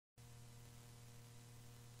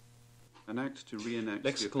An Act to re-enact the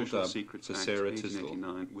Lexical Official dub Secrets for Act Sarah Tisdall.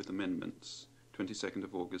 1889 with amendments, 22nd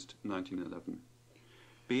of August 1911.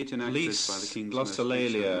 Be it enacted Police by the King's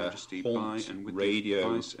glossolalia Most Excellent Majesty by haunt and with radio the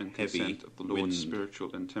advice and heavy consent of the Lords wind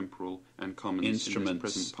Spiritual and Temporal and Commons instruments in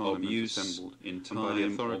this present of Parliament use assembled, in and by the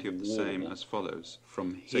time authority of of the war, same as follows.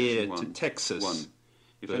 from Section here 1. to Texas, 1.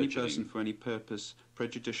 If any burgeoning. person for any purpose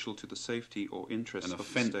prejudicial to the safety or interests An of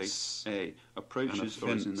the offence. state, A. approaches or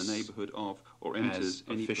is in the neighbourhood of or as enters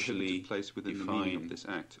any officially prohibited place within the meaning defined. of this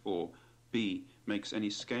Act, or B. makes any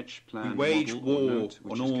sketch, plan, We wage model, or war note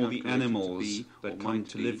which on is all the calculated to animals be, that or come might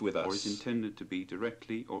to be, live with or us. is intended to be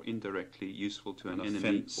directly or indirectly useful to an An enemy,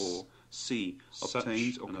 offence. or C. Such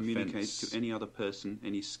obtains or an communicates offence. to any other person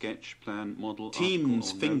any sketch, plan, model,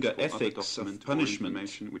 Team's article, or finger note, or other ethics of document punishment. or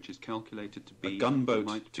information which is calculated to be, A gunboat or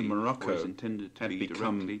might to be, Morocco or is intended to had be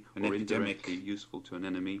become directly an or epidemic. indirectly useful to an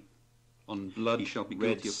enemy. On He blood shall be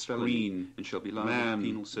red guilty of felony screen, and shall be liable to man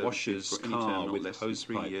penal servitude washes for any car term not with less than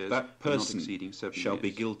 3 hosepipe. years, That but not person exceeding 7 shall years.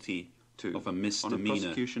 be guilty 2. of a On a misdemeanor.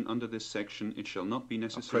 prosecution under this section, it shall not be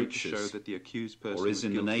necessary to show Approaches that the accused person or is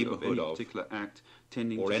in the guilty neighbourhood of any of particular act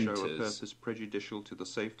tending or to show a enters purpose prejudicial to the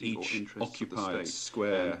safety or each interests of the occupied state.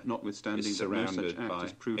 square And notwithstanding is that no such surrounded act by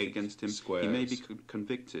is proved 8 against him, he may be squares.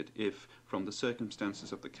 convicted if, from the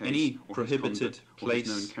circumstances of the case, Any or prohibited his conduct, or his place,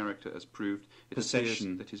 known character as proved, it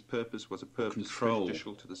possession, appears that his purpose was a purpose control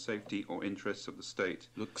prejudicial to the safety or interests of the state.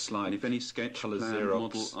 Looks And like if any sketch, colour plan, Xerox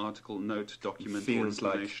model, article, note, document, or feels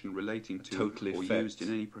like information relating to total or effect. used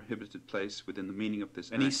in any prohibited place within the meaning of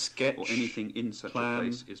this any Act, sketch, or anything in such plan, a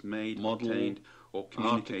place is made, model, obtained, or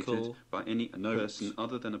communicated article, by any note, person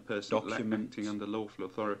other than a person document, acting under lawful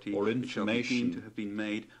authority, or which shall be information, deemed to have been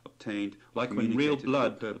made, obtained, or like when real communicated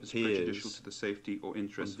blood for a purpose appears prejudicial to the safety or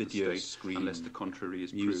interests on of the video state, screen, unless the contrary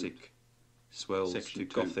is proved. music swells Section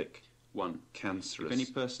to 2. gothic, 1. cancerous If any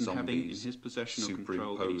person having in zombies his possession or control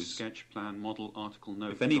any superimposed. sketch, plan, model, article,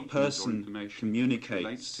 note, If any document, or person information which communicates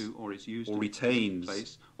relates to or is used or in a retains,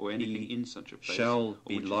 place or anything he in such a place, shall or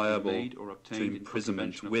be which has been liable made or to obtained in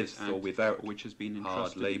imprisonment contravention of with this or Act, without or which has been hard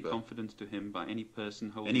entrusted in labour. confidence to him by any person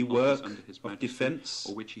holding Any office work under his of majesty, defence,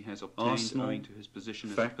 or which he has obtained arsenal, owing to his position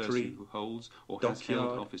as a factory, person who holds or has held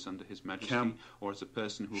dockyard, office under his majesty, camp, or as a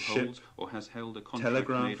person who ship, holds or has held a contract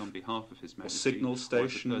telegraph, made on behalf of his or majesty, signal or as a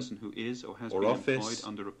station, person who is or has or been office, employed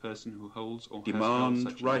under a person who holds or has demand held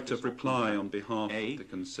such right office of or reply contract. on behalf A. of the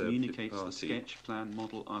Conservative Communicates the Party. sketch, plan,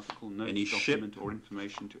 model, article, note, Any ship, document, or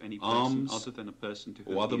information to any person arms, other than a person to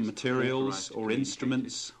whom or other he is materials authorized to or communicate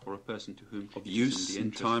instruments it, or a person to whom of it is use in the in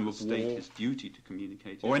interest time of of the state war, his duty to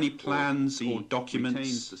communicate it, or any plans B. or documents,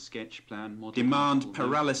 retains the sketch, plan, model, demand article, note,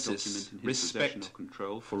 paralysis, document in his respect possession or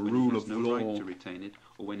control for when rule he has of no law, right to retain it,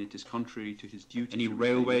 or when it is contrary to his duty any to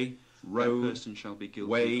railway, retain it, that road, person shall be guilty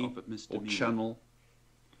way, of a or misdemeanor. channel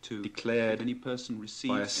 2. declared if any person receives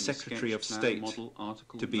by a any Secretary sketch, of plan, State model,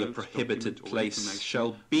 article, to be a note, prohibited document, or place information,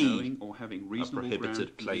 shall be knowing or having reasonable prohibited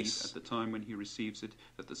ground to believe place. at the time when he receives it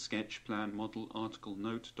that the sketch, plan, model, article,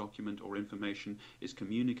 note, document, or information is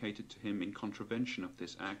communicated to him in contravention of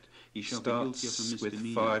this Act, he shall be guilty of a starts with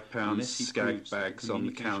misdemeanor £5 unless he skag proves that the bags on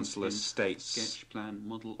the communication to council him, estates, sketch, plan,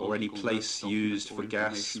 model, or any article, place note, document, used or for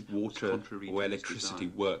gas, information was water, contrary to or his electricity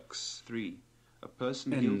desire. works. 3. A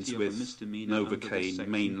person Ends guilty of a with misdemeanor under this Novocaine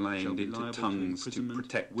section mainlined shall be into liable to tongues to imprisonment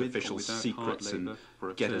protect with or official without hard secrets and labour for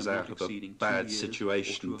a get term us not out of a exceeding 2 bad years,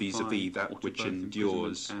 situation or to a vis-à-vis fine, or that to which both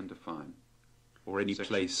endures, imprisonment and a fine. or any Section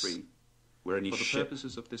place 3. where any For the ship,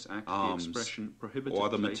 purposes of this Act, arms, the expression prohibited or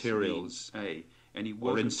other place materials, means A. Any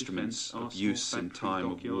work or of instruments defence, of arsenal, use in factory, time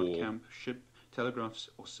of dockyard, war, camp, ship, telegraphs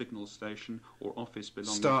or signal station or office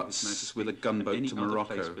belonging starts to His Majesty, with a gunboat and any to other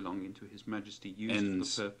Morocco, place belonging to His Majesty used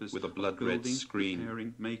ends for the purpose with a of blood-red building, screen,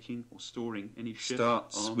 repairing, making or storing any ship,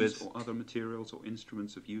 starts arms with, or other materials or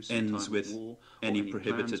instruments of use in ends time with of war, any or any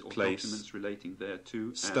prohibited plans or place, documents relating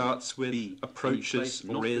thereto, starts and with, B, approaches any place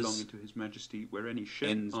or not is, belonging to His Majesty where any ship,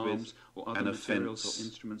 ends with arms or other an materials offence, or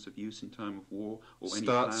instruments of use in time of war, or any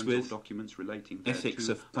starts plans with or documents relating ethics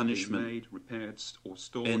thereto, of have been punishment, made, repaired, or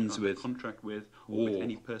stored ends under with contract with, or war, with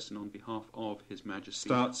any person on behalf of His Majesty,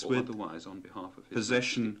 starts or with otherwise on behalf of His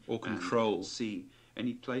possession Majesty, or and control, C.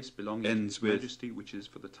 Any place belonging ends to His with Majesty which is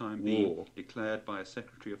for the time war, being declared by a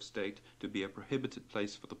Secretary of State to be a prohibited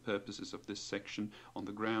place for the purposes of this section on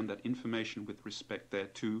the ground that information with respect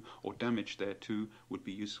thereto or damage thereto would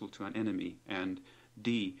be useful to an enemy, and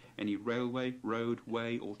D. Any railway, road,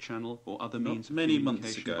 way or channel or other means of many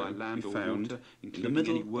months communication ago, by land we or found water, in the including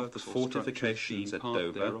middle any of works the or structures fortifications being at part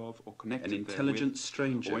Dover, thereof or connected an intelligent therewith,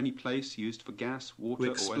 stranger or any place used for gas, water, who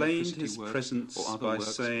or explained electricity his works, presence or other by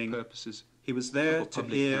works saying for purposes he was of there a to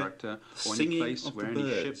public hear character, the or any singing place of where the any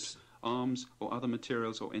birds ships, arms or other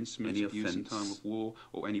materials or instruments Any of use in offence. time of war,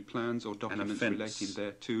 or any plans or documents offence. relating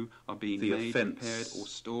thereto are being The made, offence. prepared, or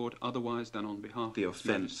stored otherwise than on behalf The of His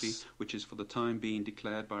offence. Majesty, which is for the time being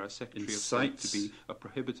declared by a Secretary of State Incites to be a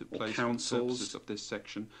prohibited or place for the counsels purposes of this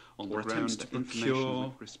section, on the or attempts ground to that information procure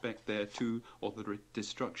with respect thereto, or the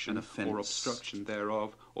destruction an offence. or obstruction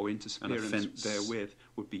thereof, or interference offence. therewith,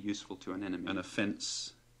 would be useful to an enemy. An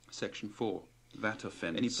offence. Section 4. That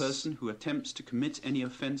offence. Any person who attempts to commit any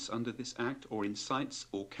offence under this Act, or incites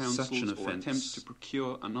or counsels Such an or offence. attempts to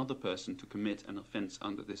procure another person to commit an offence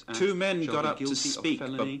under this Act, Two men shall got be up to guilty of speak,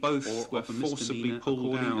 felony but both or were of a forcibly misdemeanor, pulled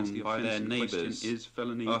according as down the by offence their in question neighbours is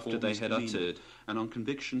felony after or they had misdemeanor, uttered and on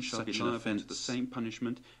conviction shall be such an liable to the offence. same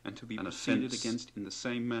punishment, and to be An proceeded offence. against in the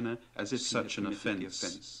same manner as if Such he an had committed the offence.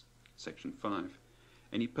 offence. Section 5.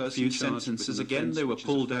 Any person Few charged with sentences an again, offence they were which is a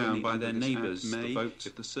pulled down felony by under their this Act neighbours. The may, vote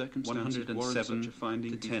if the circumstances warrant 107 such a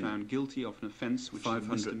finding, to be 10. found guilty of an offence which is a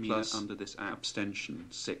 500 misdemeanor plus under this Act. abstention.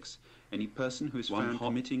 6. Any person who is One found hot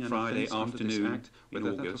committing an Friday offence under this afternoon Act, in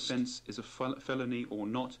whether that August. offence is a felony or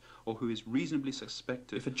not, or who is reasonably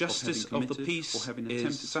suspected If a of justice having of the committed peace or having is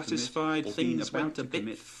attempted to commit satisfied or being things about went to a bit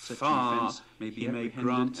commit such an far, offence, may be he may apprehended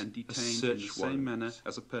grant and a detained in the search same warrant, manner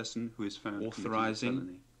as a person who is found authorising committing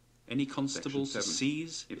a felony. any constable Section to 7.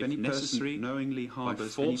 seize, If if any necessary, person knowingly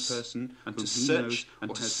harbours any force, person and whom to he search knows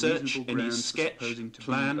and or to has search reasonable any grounds for sketch, supposing to be a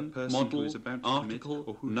plan, person model, who is about to article, commit,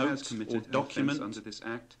 or who note, has committed or an offence document, under this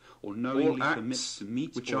Act, or knowingly acts permits to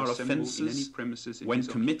meet which or are assemble in any offences premises in when his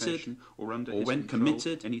committed occupation or under or his when control,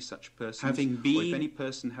 committed, any such person, having or if been any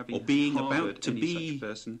person having or being about harboured to any be such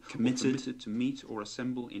person, committed, or permitted to meet or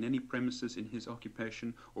assemble in any premises in his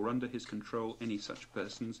occupation or under his control any such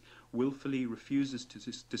persons, wilfully refuses to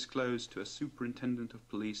disclose to a superintendent of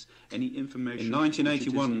police any information. In which it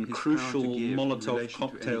is 1981, in his crucial power to give in Molotov relation to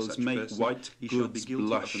any cocktails such make person, white he shall be goods guilty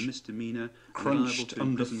blush, of a misdemeanor, and crunched liable to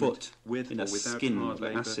underfoot imprisonment with in or a without skin hard of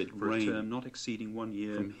labour acid for a rain. term not exceeding 1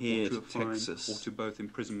 year, From here or to to a fine, Texas. or to both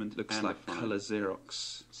imprisonment Looks and a like fine. colour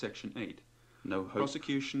Xerox. Section 8. No hope.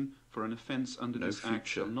 Prosecution for an offence under No this Act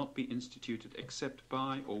future. shall not be instituted except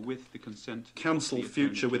by or with the consent Council of the Attorney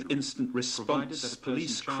future with General. instant Provided response, that a person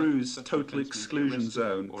police charged crews, with such total offence may be exclusion arrested,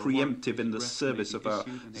 zone, or a warrant preemptive in the for arrest service may of be our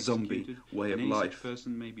issued and zombie executed, way of and any such life.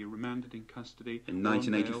 person may be remanded in custody. In or on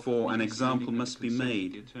 1984, bail, an notwithstanding example that the must be consent of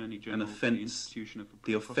made. the Attorney An General for the offence, institution of a the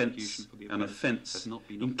prosecution offence, for the an offence has offence not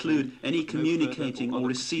been include obtained, any but no further communicating or other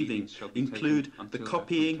receiving, proceedings shall be include taken the until that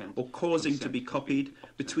copying content- or causing to consent be has been copied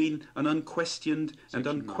obtained. between an unquestioned and Section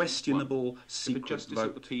 9. unquestionable 1. If a secret justice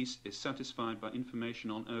of the vote. peace is satisfied by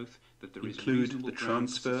information on oath that there is Include reasonable the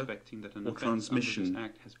grounds for transfer suspecting that an or offence under transmission this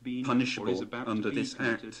Act has been or punishable is about under to be this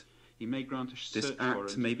committed, Act. he may grant a This search Act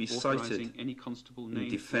warrant may be authorising cited any constable in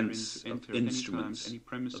named defence therein of to enter at any instruments time any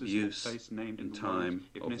premises of use or place named in in the warrant, time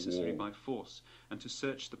if of necessary war. by force, and to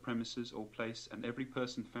search the premises or place and every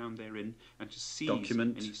person found therein, and to seize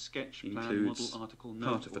Document any sketch, plan, includes model, article, part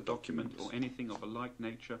note, of or a document, document. or anything of a like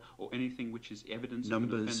nature, or anything which is evidence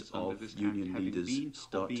Numbers of an offence under of this union Act having leaders been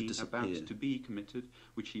start or to being about disappear. to be committed,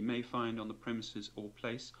 which he may find on the premises or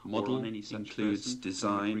place, Model or on any such includes person,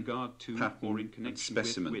 design, with regard to pattern, or in and connection with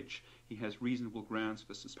specimen. which he has reasonable grounds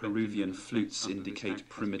for suspecting Peruvian that an offence flutes under this indicate Act has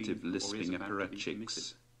primitive been or is lisping about to be apparatchiks. committed.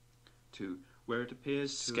 2. Where it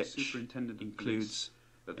appears to a Sketch superintendent of includes police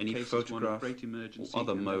that the any case is one of photograph great emergency or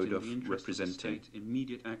other and that mode in of the interest representing. of the state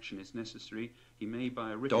immediate action is necessary, he may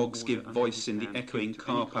by a written Dogs order give under voice his in the hand echoing give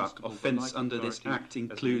to any car park. constable the Offence like under this authority Act as may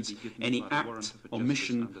includes be given any by the warrant act, of a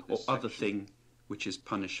omission, justice under or this other section. thing which is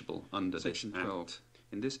punishable under Section this 12. Act.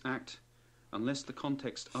 In this Act, unless the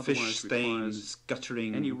context Fish otherwise requires stains,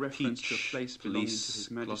 guttering, any reference to a peach, place belonging to police,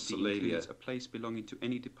 His Majesty glossolalia. includes a place belonging to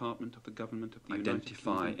any department of the government of the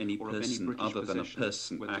Identify United Kingdom any or of any person British other than a possession,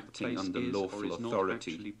 person whether the acting place under is lawful or is not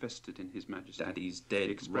authority. actually vested in His Majesty. Daddy's The dead,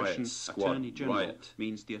 expression riot, squad, Attorney General riot.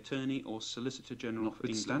 means the Attorney or Solicitor General for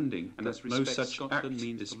England, Notwithstanding and that as no respects such Scotland act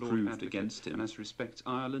means is the Lord proved Advocate, against him. and as respects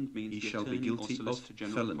Ireland means He the shall be Attorney or guilty Solicitor of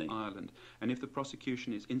General felony. for Ireland, and if the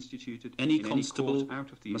prosecution is instituted Any in constable any court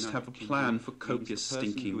out of the must United have a Kingdom, plan for means copious the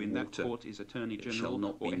person stinking who in that water. court is Attorney It General shall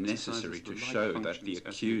not or be necessary exercises to the like show that functions the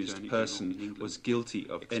as accused Attorney General in person England. was guilty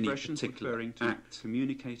of any Expressions particular referring to act.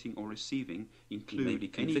 communicating or receiving may include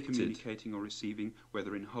be any convicted. communicating or receiving,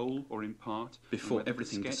 whether in whole or in part, and Before whether the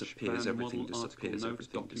everything sketch, disappears, plan, everything model, disappears, article, note,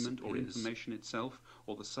 everything document, or disappears. information itself,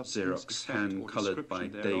 or the substance, Xerox, effect, hand or coloured by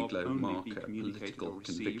description thereof day-glow only be marker, communicated political or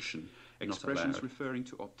received. conviction, not Expressions allowed. referring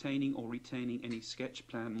to obtaining or retaining any sketch,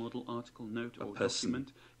 plan, model, article, note, A or person,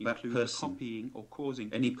 document that include person, the copying or causing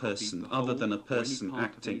to any be copied person the other whole than a or any person part of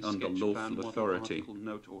acting any under sketch, lawful plan, model, authority. article,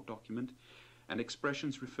 note, or document, and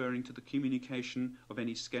expressions referring to the communication of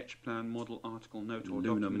any sketch, plan, model, article, note, or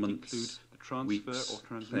Lunar document months, include the transfer weeks, or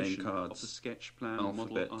playing transmission cards, of the sketch, plan,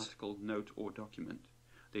 alphabet. model, article, note, or document.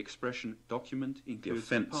 The expression document includes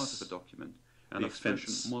offence. part of a document. An The expression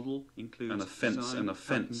offence. model includes An offence. design, An patterns,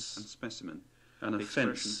 offence. and specimen. An The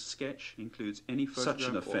expression offence. sketch includes any Such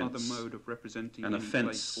an photograph or other offence. mode of representing An any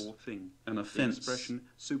offence. place or thing. An The offence. expression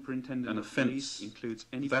superintendent An of police offence. includes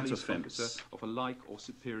any That police offence. officer of a like or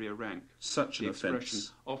superior rank. Such The an expression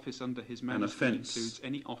offence. office under his An management offence. includes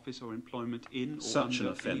any office or employment in or Such an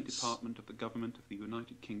under any offence. department of the government of the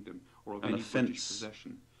United Kingdom or of An any offence. British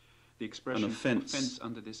possession. The expression offence. offence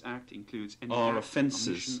under this act includes any Are act, offences.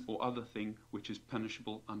 omission, or other thing which is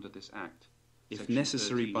punishable under this act. If Section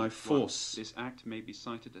necessary 13, by 1. force. This act may be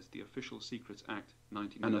cited as the Official Secrets Act An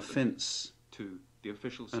 1911. offence. 2. The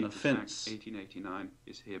Official An Secrets offence. Act 1889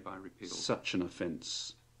 is hereby repealed. Such an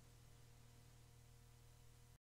offence.